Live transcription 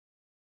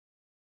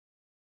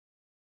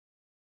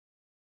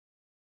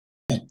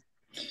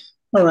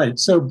All right,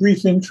 so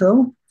brief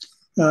intro.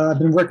 I've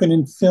been working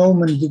in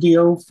film and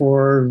video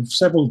for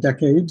several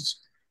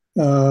decades,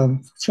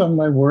 showing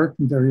my work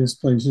in various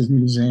places,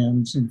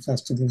 museums and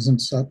festivals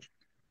and such.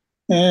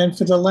 And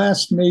for the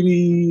last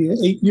maybe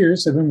 8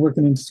 years, I've been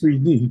working in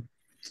 3D.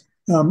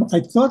 I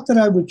thought that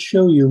I would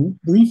show you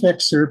brief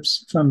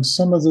excerpts from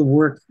some of the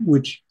work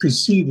which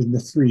preceded the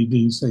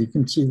 3D so you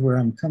can see where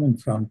I'm coming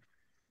from.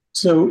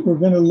 So we're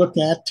going to look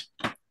at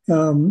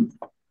um,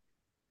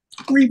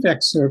 brief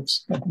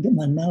excerpts. I can get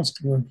my mouse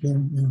to work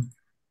here. Yeah.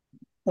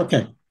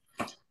 Okay.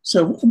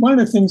 So one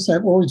of the things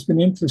I've always been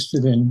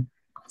interested in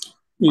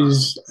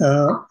is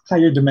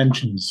higher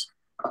dimensions.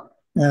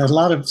 A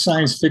lot of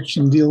science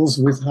fiction deals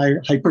with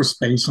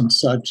hyperspace and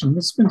such, and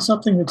it's been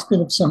something that's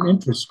been of some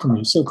interest to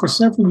me. So for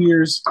several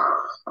years,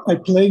 I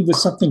played with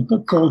something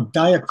called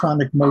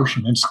diachronic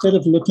motion. Instead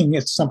of looking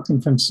at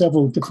something from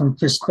several different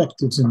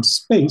perspectives in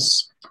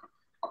space,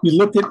 you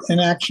look at an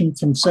action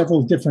from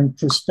several different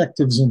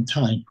perspectives in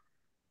time.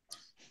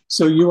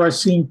 So you are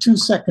seeing 2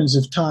 seconds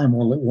of time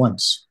all at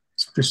once,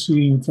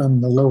 proceeding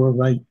from the lower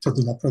right to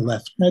the upper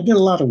left. And I did a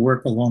lot of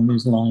work along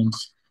these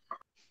lines.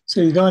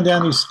 So you're going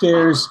down these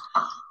stairs,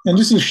 and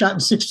this is shot in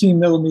 16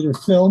 millimeter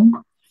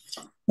film.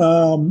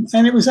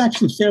 And it was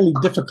actually fairly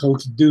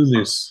difficult to do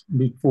this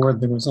before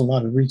there was a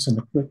lot of recent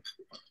equipment.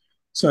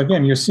 So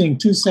again, you're seeing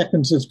 2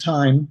 seconds of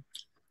time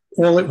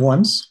all at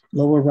once,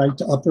 lower right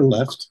to upper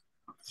left.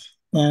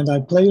 And I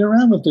played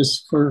around with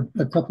this for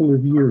a couple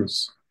of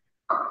years.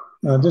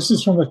 This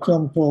is from a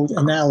film called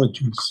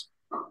Analogies.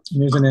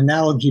 And there's an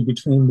analogy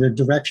between the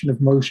direction of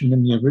motion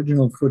in the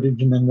original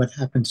footage and then what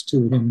happens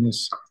to it in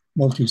this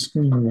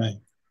multi-screen array.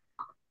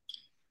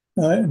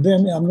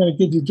 Then I'm going to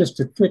give you just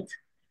a quick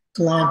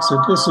glance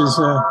at this is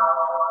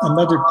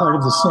another part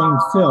of the same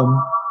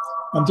film.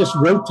 I'm just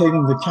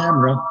rotating the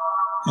camera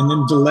and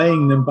then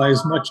delaying them by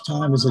as much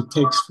time as it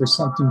takes for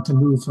something to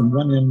move from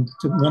one end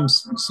to one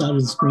side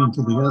of the screen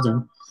to the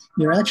other.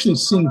 You're actually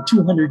seeing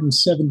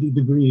 270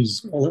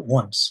 degrees all at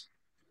once.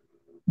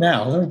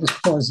 Now, let me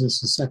just pause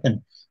this a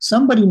second.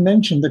 Somebody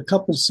mentioned a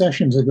couple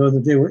sessions ago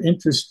that they were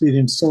interested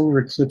in solar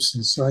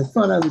eclipses, so I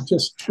thought I would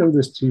just show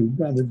this to you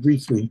rather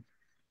briefly.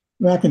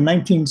 Back in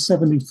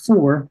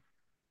 1974,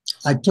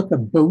 I took a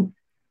boat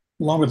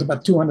along with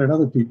about 200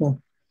 other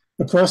people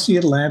across the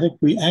Atlantic.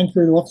 We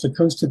anchored off the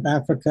coast of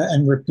Africa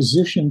and were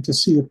positioned to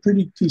see a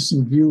pretty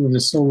decent view of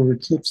the solar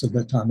eclipse at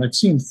that time. I'd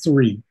seen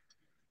three,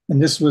 and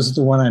this was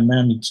the one I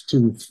managed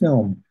to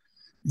film.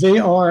 They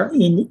are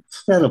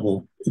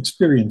incredible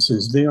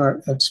experiences. They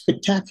are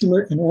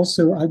spectacular and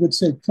also, I would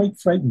say, quite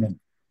frightening.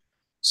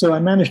 So I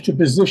managed to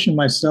position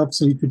myself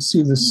so you could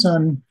see the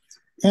sun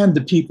and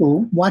the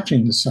people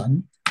watching the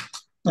sun.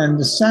 And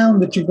the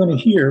sound that you're going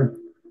to hear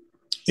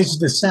is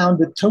the sound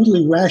that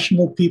totally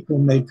rational people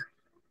make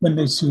when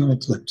they see an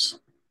eclipse.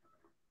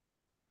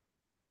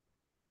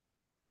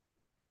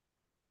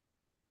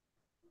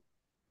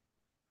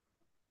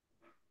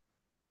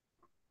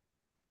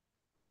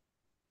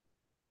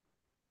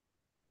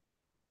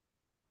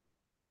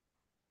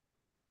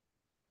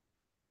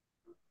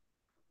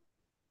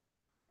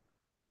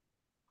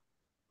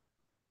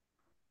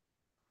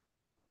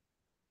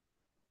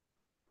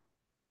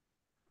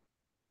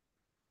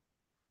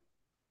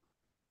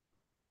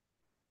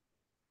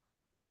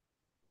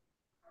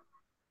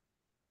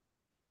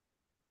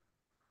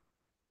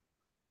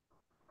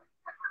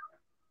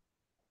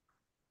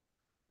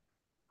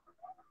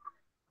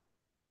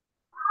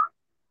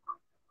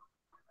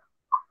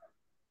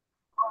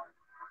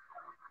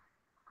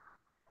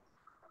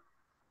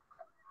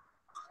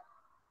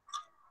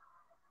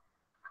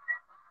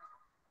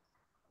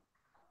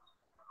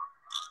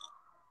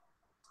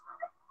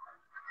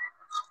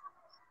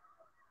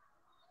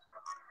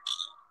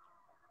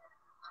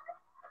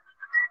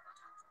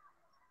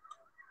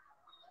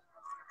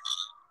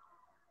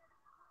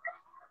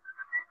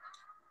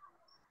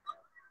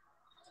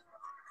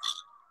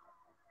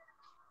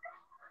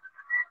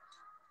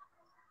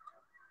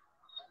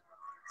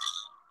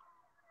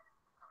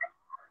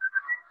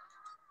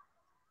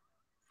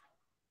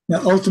 Now,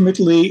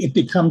 ultimately, it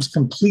becomes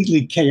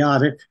completely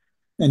chaotic,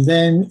 and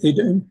then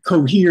it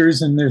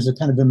coheres, and there's a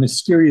kind of a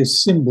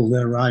mysterious symbol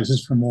that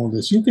arises from all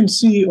this. You can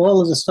see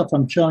all of the stuff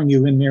I'm showing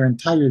you in their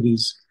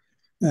entireties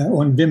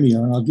on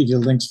Vimeo, and I'll give you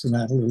links to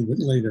that a little bit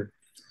later.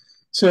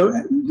 So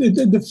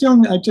the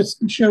film I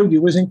just showed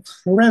you was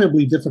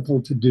incredibly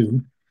difficult to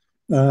do.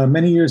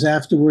 Many years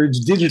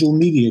afterwards, digital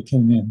media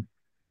came in,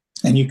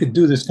 and you could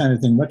do this kind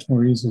of thing much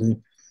more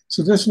easily.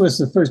 So this was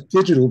the first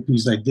digital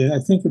piece I did. I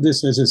think of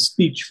this as a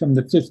speech from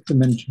the fifth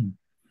dimension.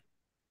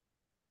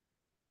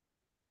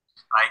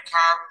 I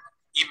can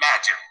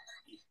imagine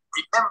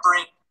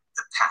remembering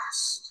the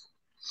past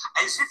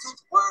as if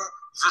it were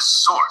the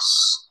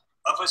source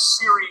of a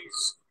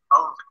series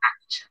of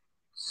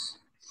actions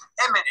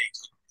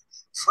emanating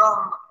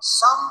from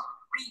some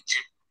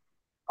region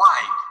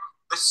wide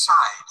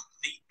beside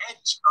the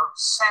edge of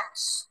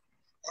sense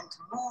and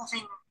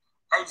moving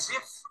as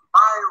if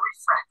by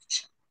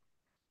refraction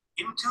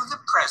into the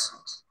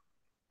present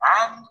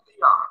and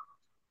beyond.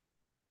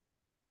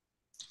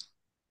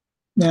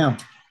 Now,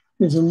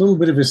 there's a little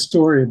bit of a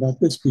story about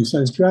this piece. I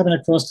was driving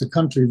across the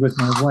country with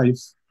my wife,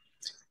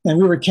 and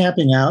we were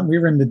camping out. We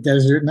were in the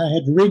desert, and I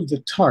had rigged a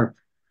tarp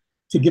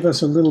to give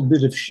us a little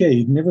bit of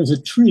shade. And there was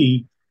a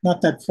tree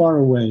not that far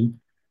away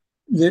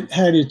that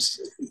had its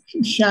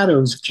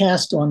shadows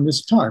cast on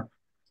this tarp.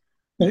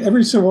 And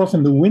every so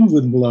often the wind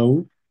would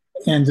blow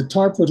and the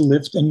tarp would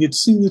lift and you'd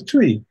see the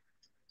tree.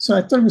 So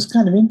I thought it was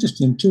kind of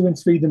interesting, 2 and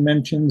 3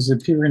 dimensions,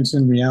 appearance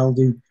and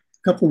reality.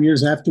 A couple of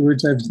years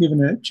afterwards, I was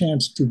given a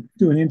chance to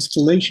do an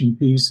installation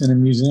piece in a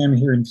museum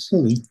here in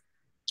Philly.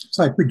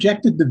 So I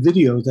projected the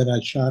video that I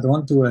shot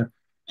onto a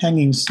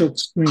hanging silk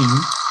screen.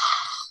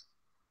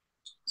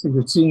 So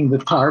you're seeing the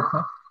tarp.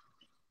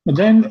 And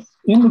then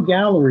in the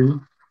gallery,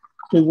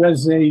 there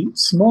was a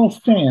small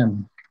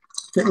fan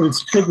that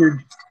was triggered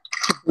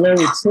to blow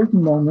at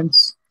certain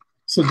moments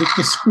so that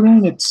the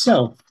screen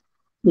itself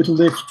would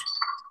lift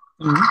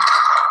in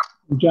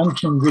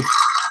conjunction with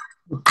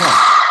the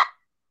tarp.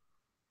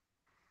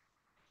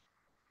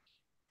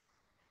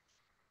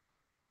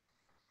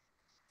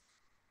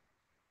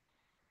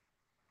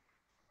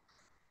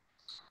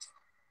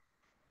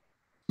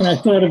 And I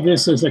thought of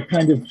this as a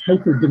kind of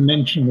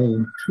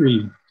hyperdimensional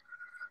tree.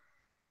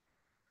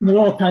 And there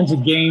are all kinds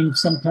of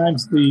games.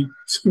 Sometimes the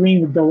screen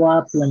would go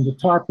up when the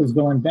tarp was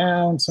going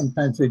down.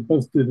 Sometimes they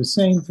both do the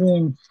same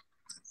thing.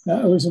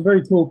 It was a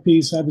very cool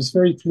piece. I was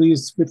very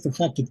pleased with the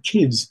fact that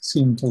kids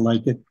seemed to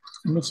like it.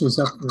 And this was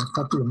up for a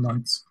couple of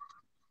months.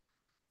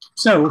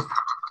 So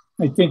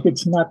I think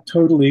it's not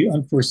totally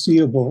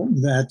unforeseeable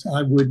that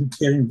I would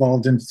get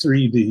involved in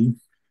 3D.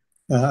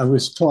 I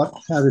was taught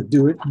how to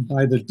do it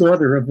by the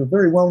daughter of a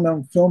very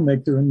well-known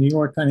filmmaker in New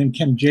York named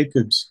Ken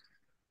Jacobs,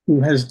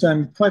 who has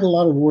done quite a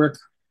lot of work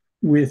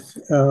with,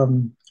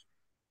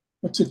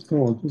 what's it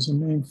called? There's a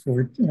name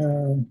for it.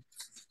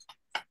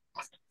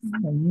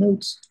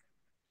 Notes.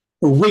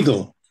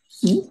 Wiggle.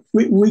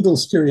 Wiggle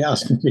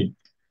stereoscopy,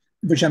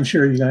 which I'm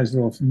sure you guys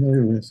are all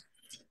familiar with.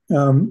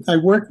 I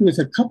worked with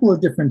a couple of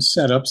different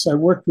setups. I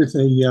worked with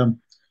a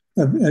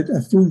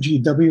Fuji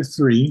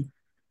W-3,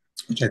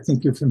 which I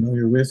think you're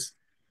familiar with.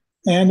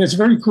 And it's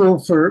very cool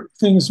for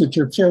things which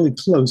are fairly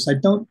close. I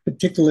don't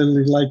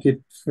particularly like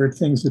it for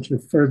things which are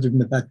further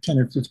than about 10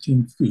 or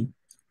 15 feet.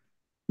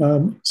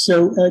 Can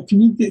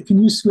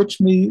you switch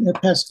me,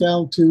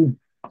 Pascal, to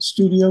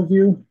studio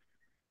view?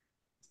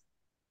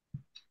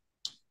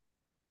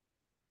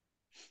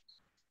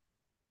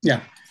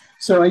 Yeah,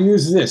 so I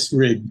use this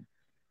rig.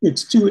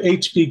 It's 2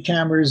 HD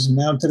cameras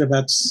mounted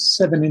about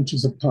 7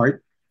 inches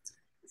apart.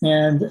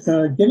 And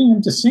getting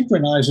them to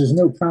synchronize is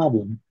no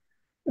problem.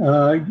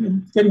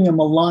 Getting them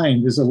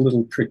aligned is a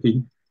little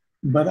tricky,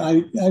 but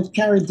I've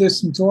carried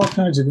this into all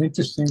kinds of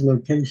interesting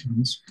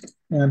locations,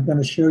 and I'm going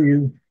to show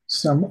you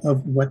some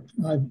of what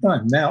I've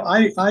done. Now,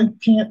 I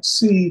can't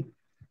see,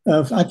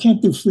 I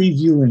can't do free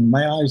viewing.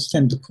 My eyes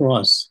tend to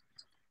cross.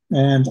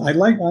 And I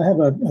have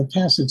a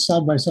passive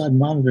side-by-side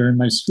monitor in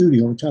my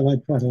studio, which I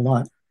like quite a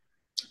lot.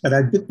 But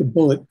I bit the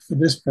bullet for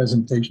this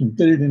presentation,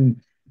 did it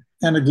in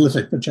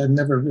anaglyphic, which I've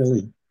never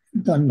really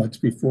done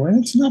much before,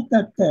 and it's not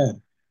that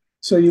bad.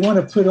 So you want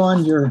to put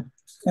on your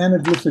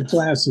anaglyphic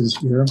glasses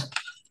here.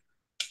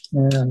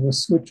 And we'll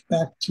switch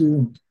back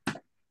to,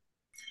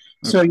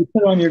 so you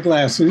put on your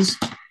glasses,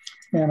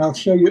 and I'll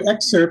show you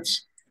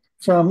excerpts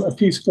from a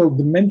piece called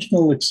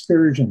Dimensional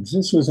Excursions.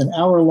 This was an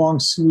hour-long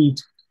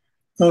suite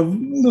of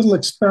little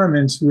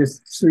experiments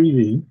with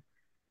 3D.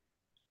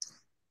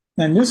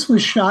 And this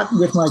was shot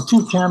with my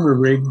 2-camera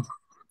rig,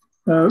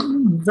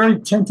 very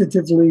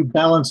tentatively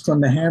balanced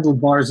on the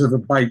handlebars of a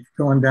bike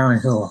going down a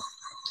hill.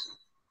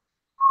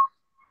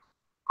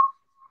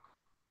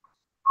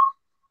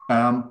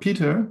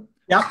 Peter?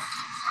 Yeah.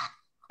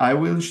 I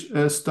will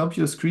stop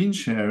your screen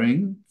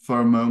sharing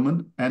for a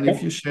moment, and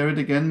if you share it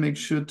again, make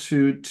sure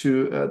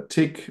to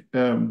tick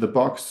the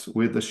box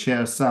with the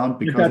share sound,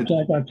 because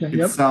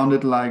it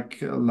sounded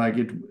like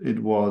it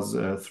was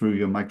through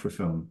your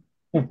microphone.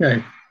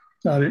 Okay,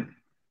 got it.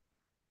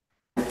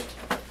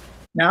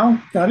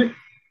 Now, got it?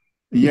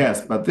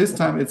 Yes, but this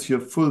time it's your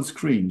full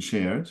screen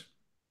shared.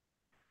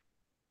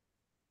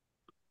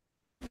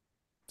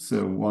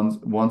 So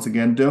once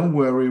again, don't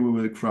worry, we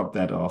will crop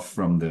that off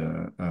from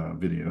the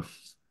video.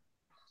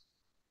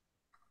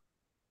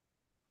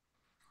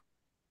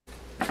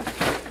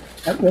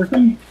 That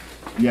working?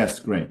 Yes,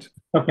 great.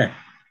 Okay.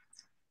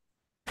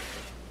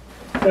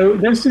 So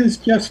this is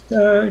just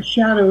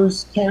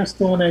shadows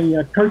cast on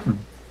a curtain.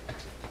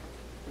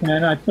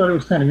 And I thought it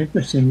was kind of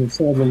interesting to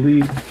saw the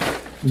lead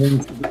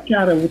into the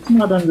shadow. It's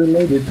not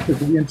unrelated to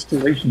the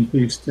installation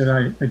piece that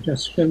I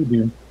just showed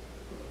you.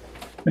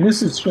 And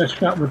this is just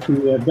shot with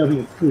the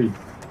W-3.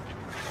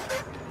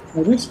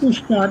 Now, this was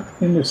shot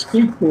in the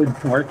skateboard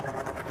park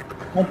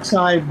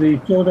outside the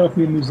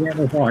Philadelphia Museum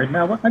of Art.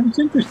 Now, I was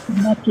interested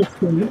not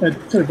just in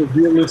sort of a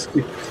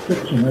realistic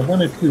fiction. I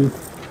wanted to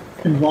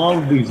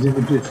involve these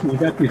images so you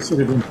got these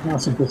sort of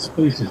impossible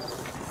spaces.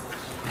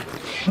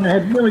 And I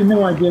had really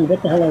no idea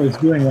what the hell I was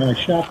doing when I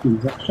shot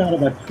these. I shot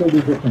about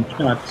 30 different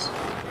shots.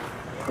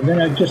 And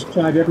then I just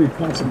tried every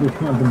possible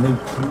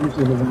combination. These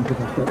are the ones that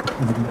I thought were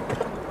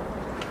combination.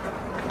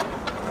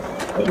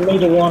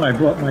 Later on, I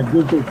brought my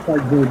Google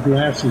cardboard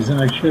glasses and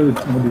I showed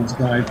some of these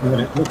guys what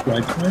it looked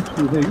like. And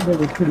actually, they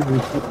were pretty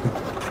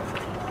receptive.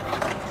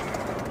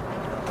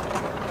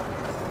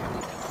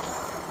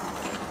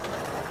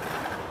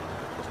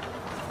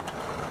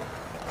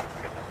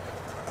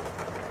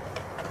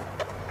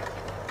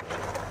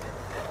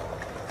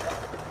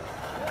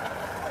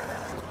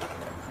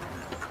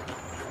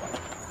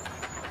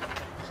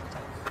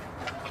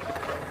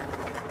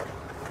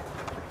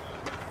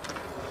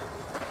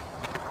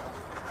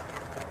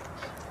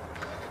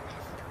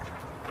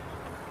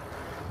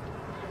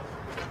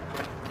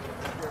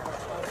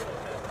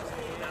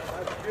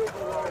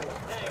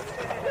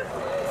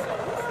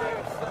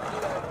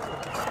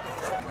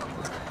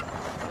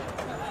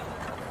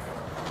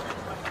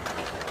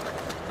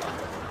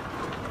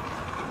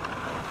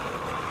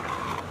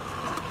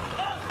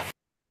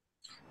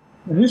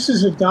 And this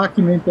is a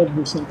document of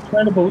this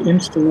incredible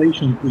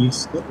installation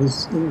piece that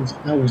was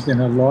housed in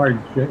a large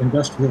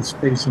industrial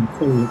space in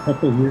Philly a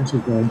couple of years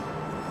ago.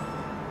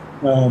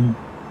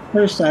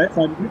 First,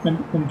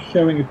 I'm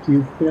showing it to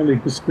you fairly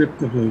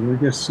descriptively. We're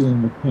just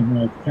seeing what came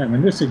out of the camera.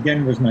 And this,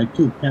 again, was my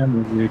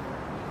two-camera rig.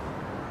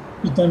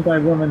 It was done by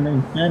a woman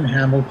named Ann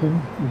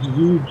Hamilton. There's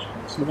huge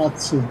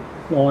swaths of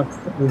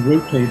cloth that were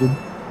rotated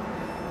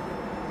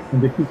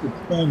and that you could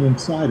stand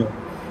inside of.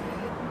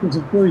 It was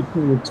a very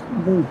cool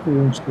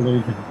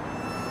installation.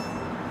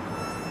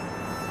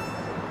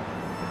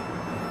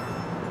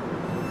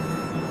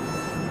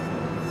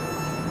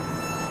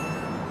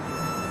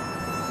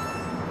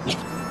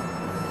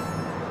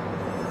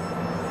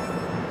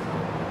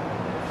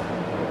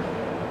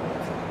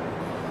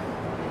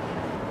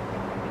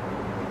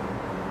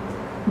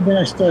 And then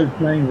I started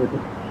playing with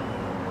it.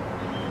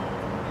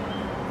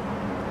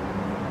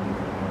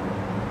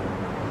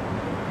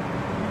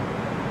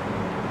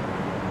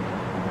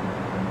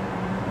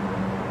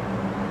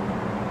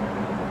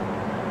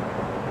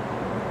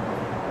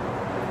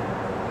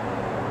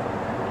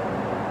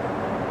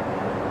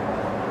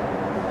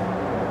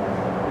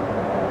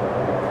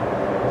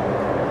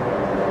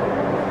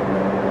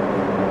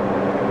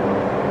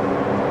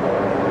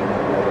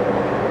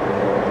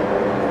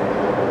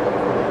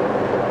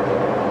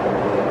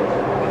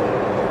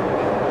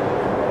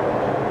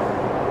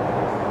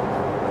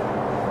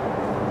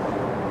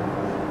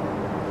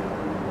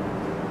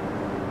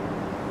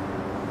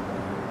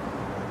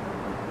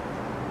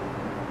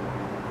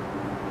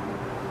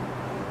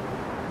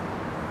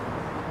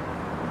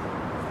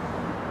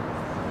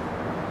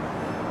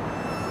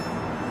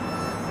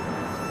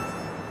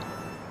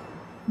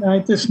 All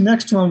right, this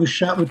next one was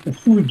shot with the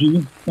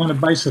Fuji on a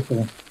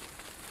bicycle.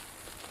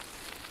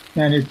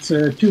 And it's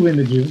 2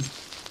 images.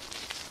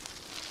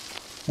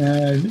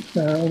 And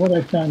what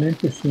I found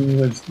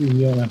interesting was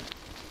the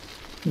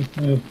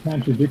kind of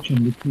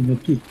contradiction between the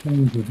 2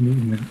 planes of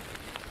movement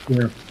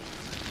here.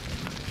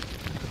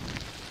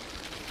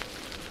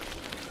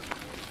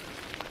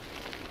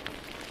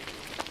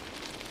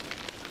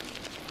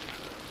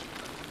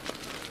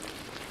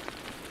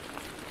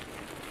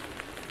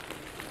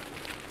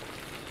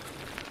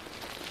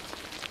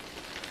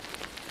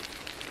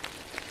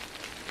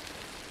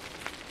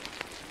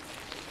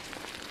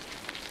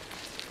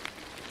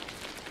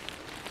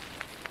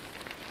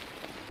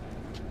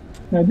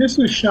 Now, this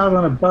was shot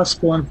on a bus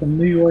going from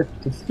New York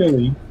to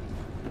Philly.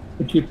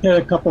 If you pay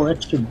a couple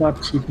extra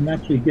bucks, you can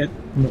actually get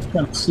in the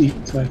front seat.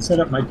 So I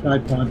set up my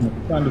tripod in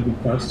the front of the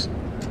bus.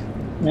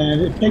 And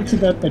it takes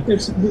about,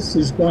 this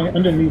is going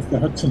underneath the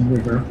Hudson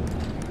River.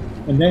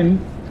 And then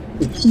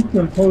it's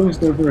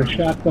superimposed over a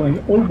shot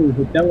going over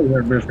the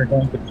Delaware River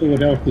going to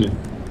Philadelphia.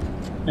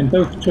 And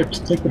both trips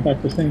take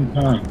about the same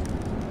time.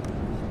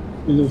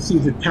 So you'll see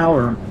the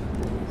tower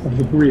of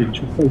the bridge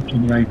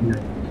approaching right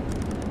here.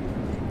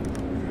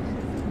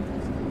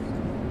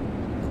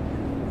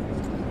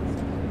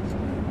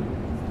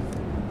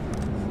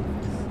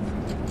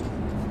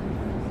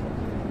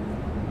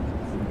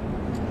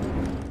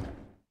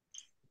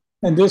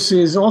 And this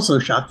is also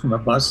shot from a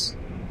bus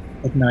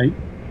at night.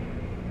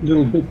 A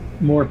little bit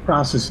more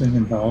processing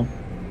involved.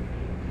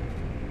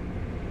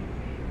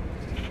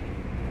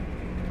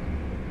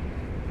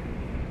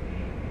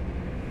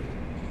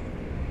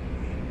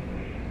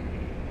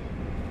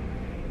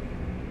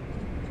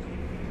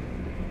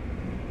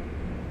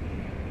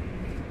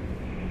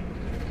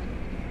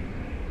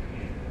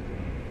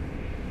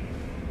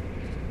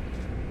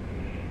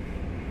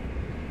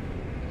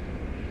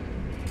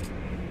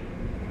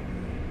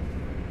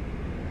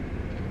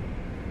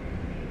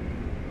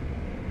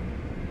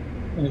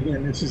 And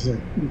again, this is a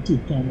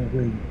 2-camera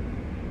rig.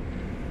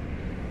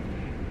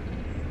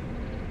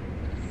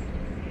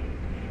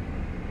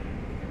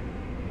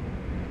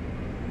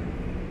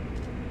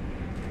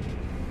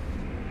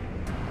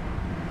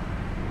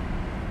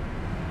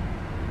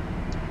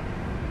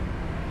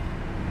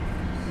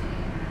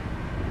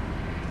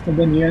 And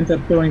then you end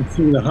up going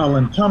through the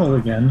Holland Tunnel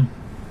again,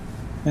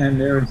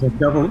 and there's a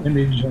double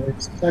image, and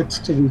it starts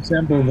to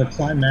resemble the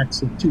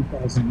climax of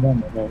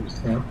 2001, I've always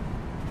thought.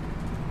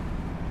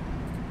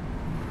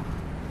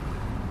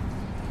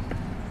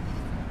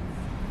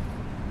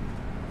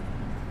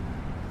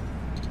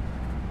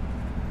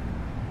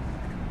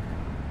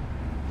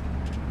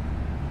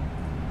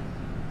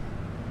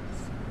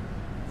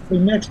 The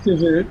next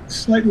is a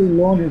slightly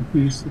longer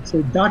piece. It's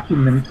a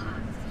document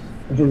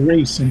of a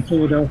race in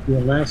Philadelphia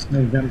last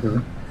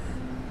November,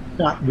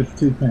 shot with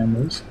 2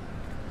 cameras.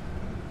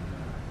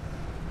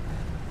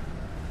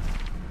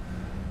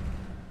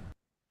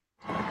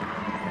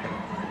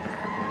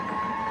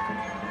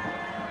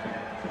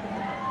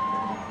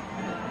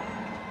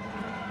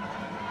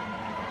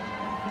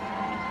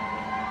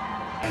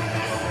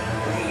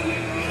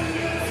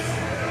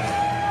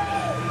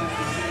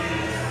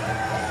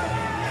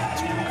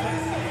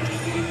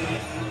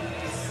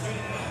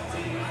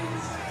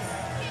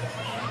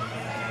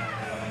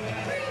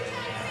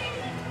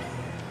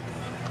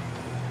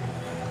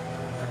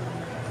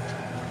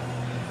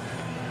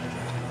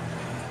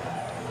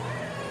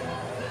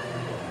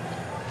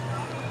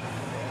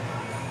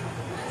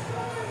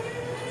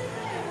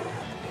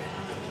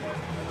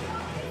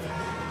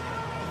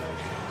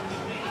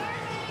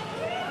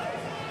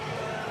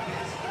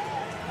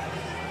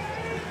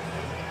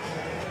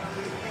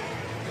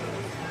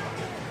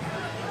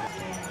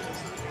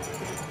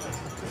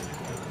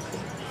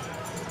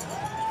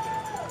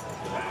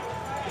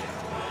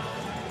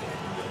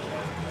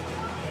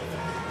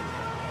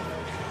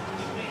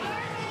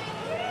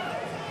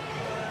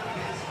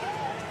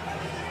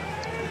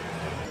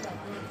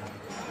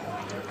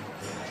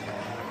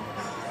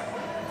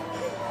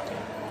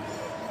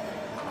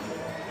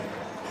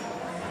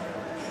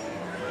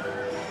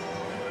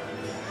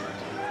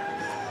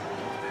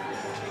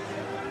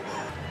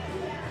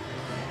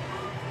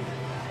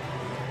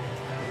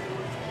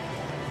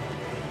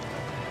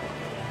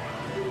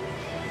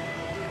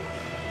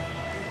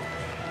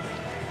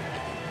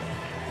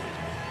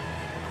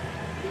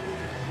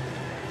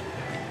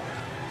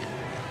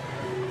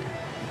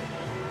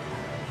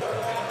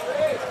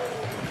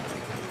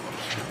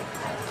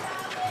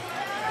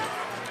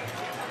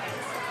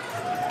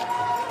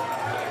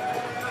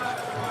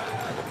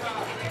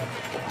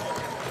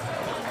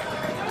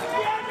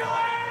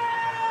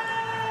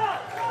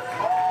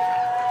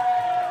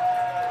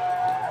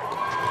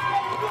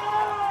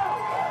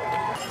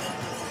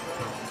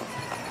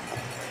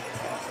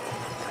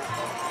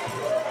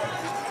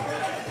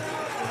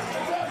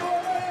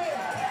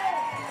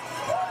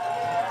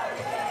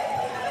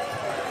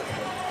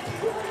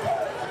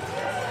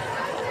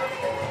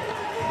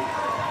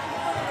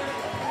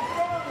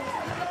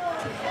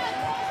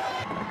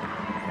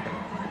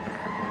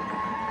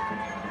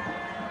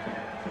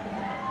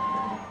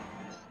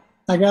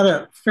 I got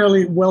a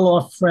fairly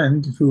well-off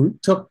friend who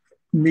took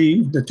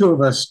me, the 2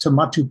 of us, to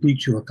Machu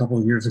Picchu a couple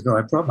of years ago.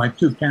 I brought my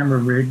 2-camera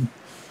rig,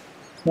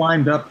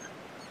 climbed up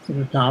to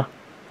the top,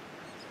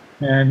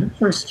 and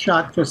first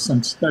shot just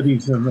some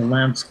studies of the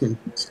landscape.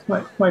 It's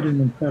quite an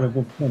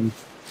incredible place.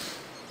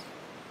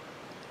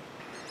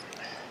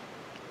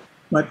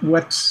 But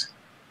what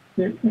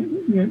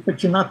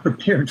you're not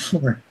prepared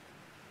for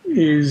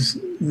is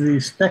the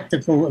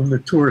spectacle of the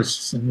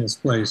tourists in this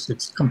place.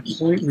 It's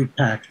completely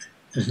packed,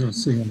 as you'll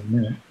see in a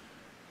minute.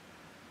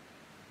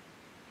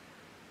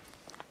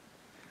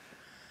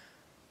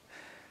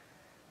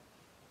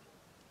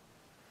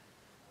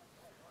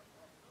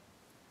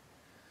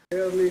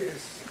 Clearly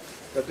is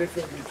the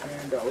difference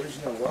between the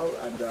original wall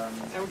and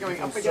we're going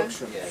up again?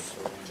 Yes.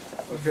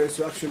 Okay,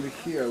 so actually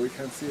here we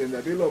can see in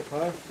the below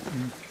part,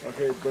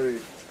 okay, very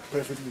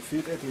perfectly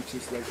fitted, which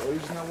is like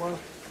original wall,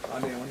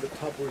 and then on the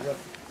top we have,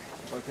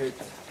 okay,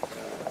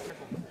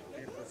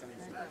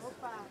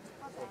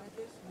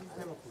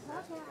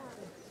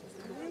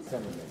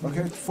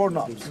 okay, 4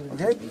 knobs,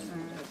 okay?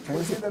 Can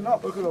you see the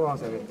knob?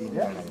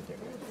 Yeah.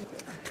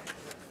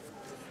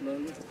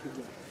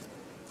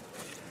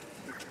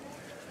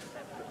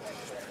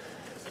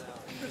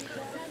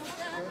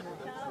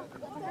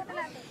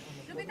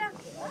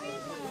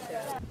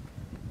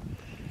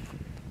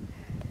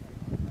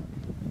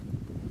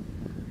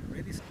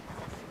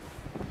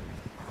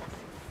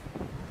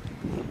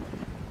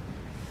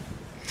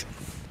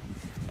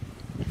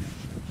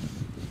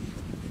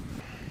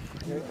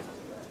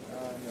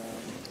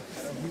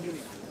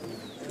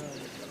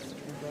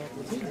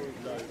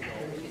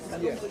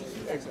 Yes,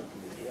 exactly.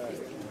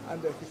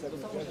 Under his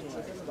administration,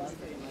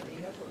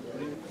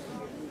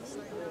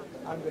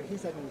 under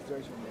his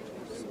administration.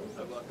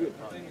 Good.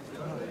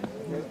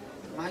 Okay.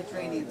 My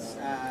train is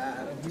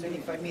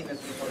 25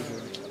 minutes before you.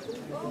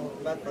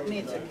 But for me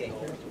it's okay.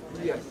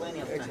 Yes, Plenty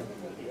of time. exactly.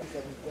 His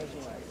administration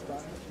is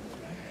done.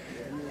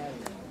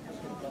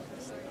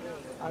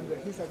 Under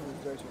his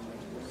administration.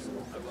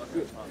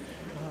 Good.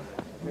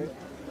 Okay.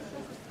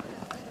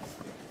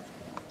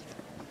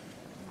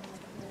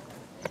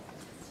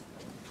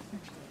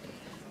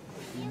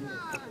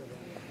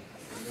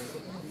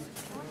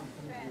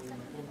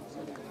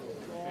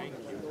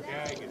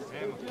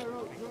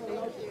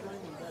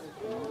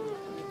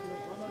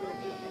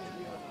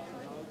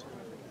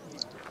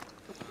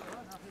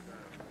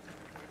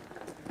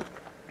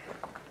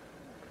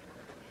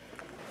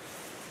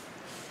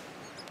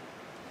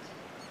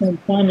 And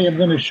finally, I'm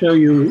going to show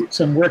you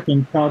some work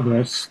in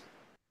progress.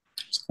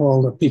 It's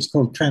called a piece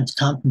called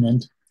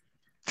Transcontinental.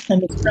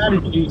 And the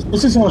strategies,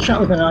 this is all shot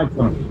with an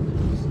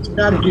iPhone.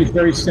 strategy is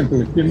very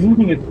simple. If you're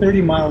moving at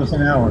 30 miles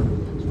an hour,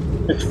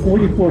 that's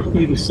 44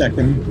 feet a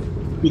second.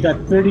 You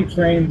got 30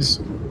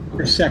 frames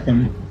per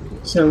second.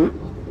 So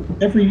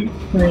every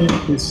frame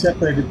is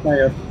separated by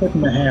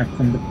 1.5 feet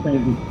from the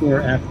frame before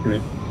or after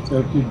it. So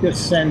if you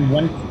just send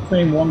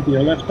frame one to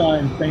your left eye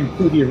and frame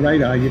two to your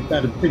right eye, you've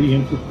got a pretty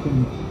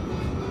interesting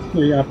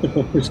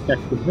optical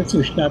perspective. This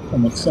was shot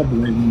from a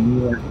subway in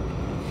New York.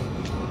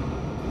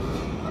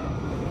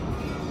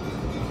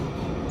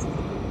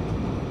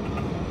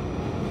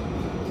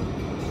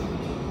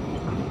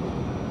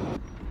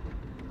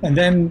 And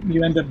then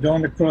you end up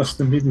going across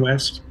the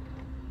Midwest.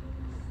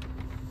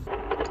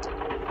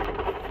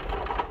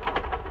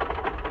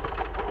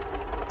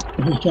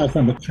 This is shot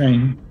from a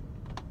train.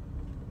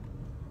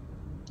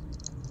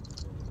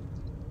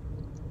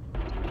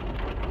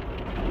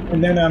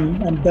 And then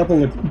I'm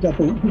double,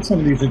 some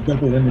of these are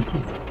double images.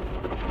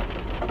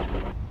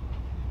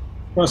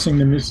 Crossing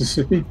the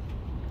Mississippi.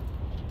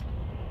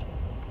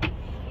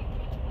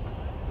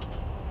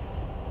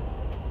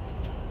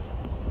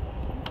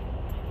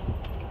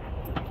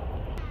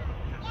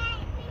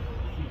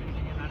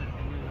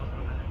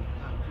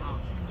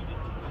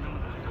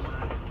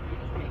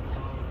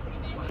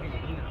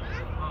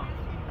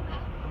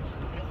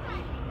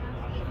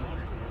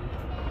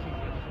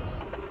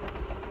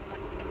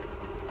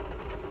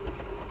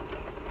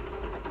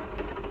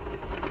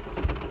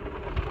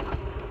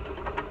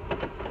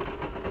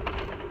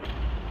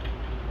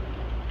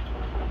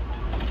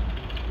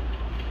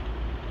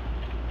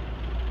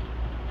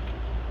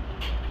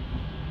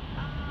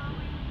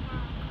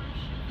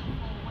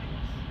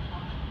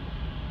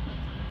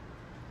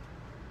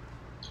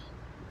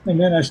 And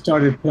then I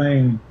started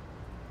playing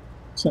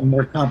some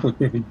more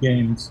complicated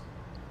games.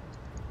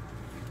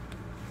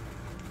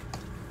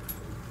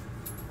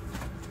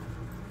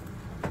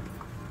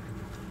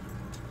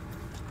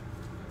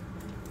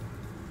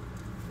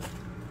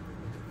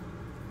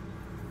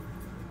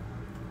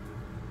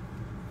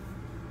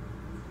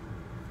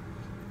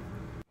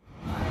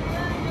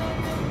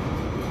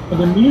 And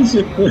the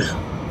music was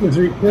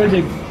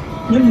recorded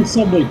in the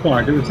subway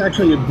park. It was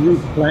actually a group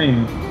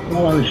playing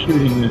while I was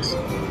shooting this.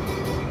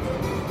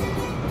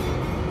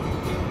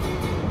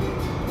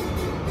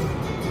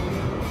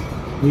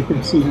 You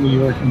can see New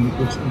York in the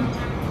distance.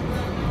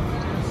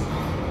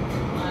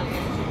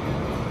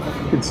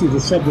 You can see the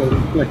subway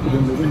reflected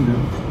in the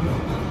windows.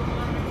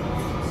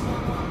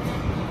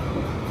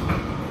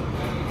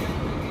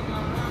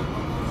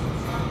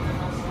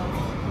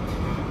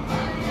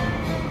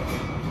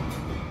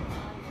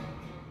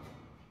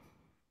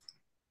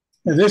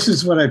 Now, this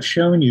is what I've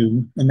shown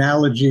you,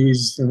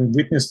 analogies,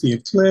 witness the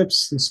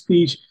eclipse, the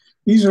speech.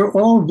 These are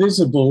all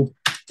visible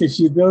if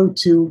you go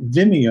to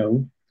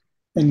Vimeo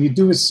and you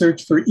do a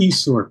search for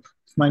ESORP,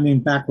 my name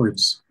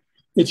backwards.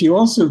 If you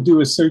also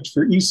do a search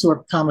for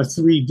ESORP,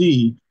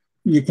 3D,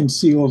 you can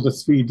see all the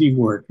 3D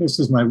work. This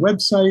is my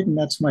website, and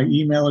that's my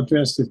email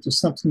address. If there's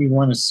something you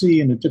want to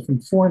see in a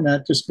different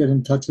format, just get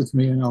in touch with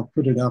me and I'll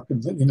put it up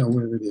and let you know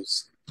where it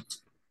is.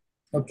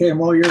 Okay,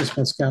 I'm all yours,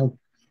 Pascal.